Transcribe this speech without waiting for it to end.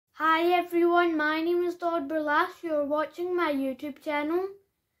Hi everyone, my name is Todd Burlas. You are watching my YouTube channel,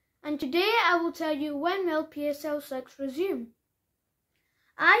 and today I will tell you when will PSL 6 resume.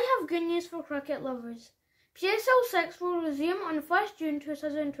 I have good news for cricket lovers. PSL 6 will resume on 1st June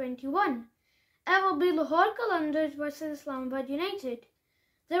 2021. It will be Lahore Qalandars versus Islamabad United.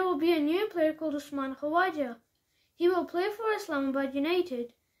 There will be a new player called Usman Khawaja. He will play for Islamabad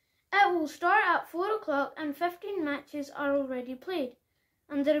United. It will start at 4 o'clock and 15 matches are already played,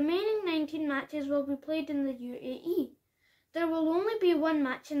 and the remaining 19 matches will be played in the UAE. There will only be one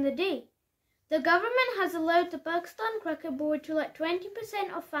match in the day. The government has allowed the Pakistan Cricket Board to let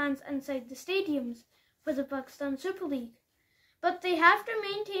 20% of fans inside the stadiums for the Pakistan Super League, but they have to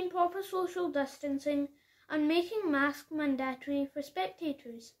maintain proper social distancing and making masks mandatory for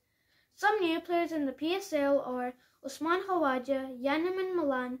spectators. Some new players in the PSL are Usman Khawaja, Yanaman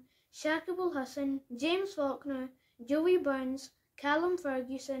Malan, Shakib Al Hassan, James Faulkner, Joey Burns, Callum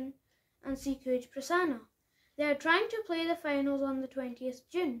Ferguson and Sikuj Prasanna. They are trying to play the finals on the 20th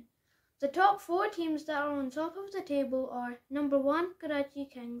June. The top 4 teams that are on top of the table are number 1 Karachi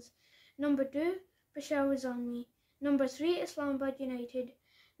Kings, number 2 Peshawar Zanmi, number 3 Islamabad United,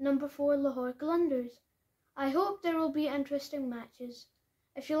 number 4 Lahore Qalandars. I hope there will be interesting matches.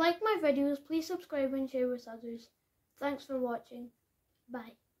 If you like my videos, please subscribe and share with others. Thanks for watching.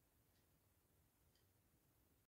 Bye.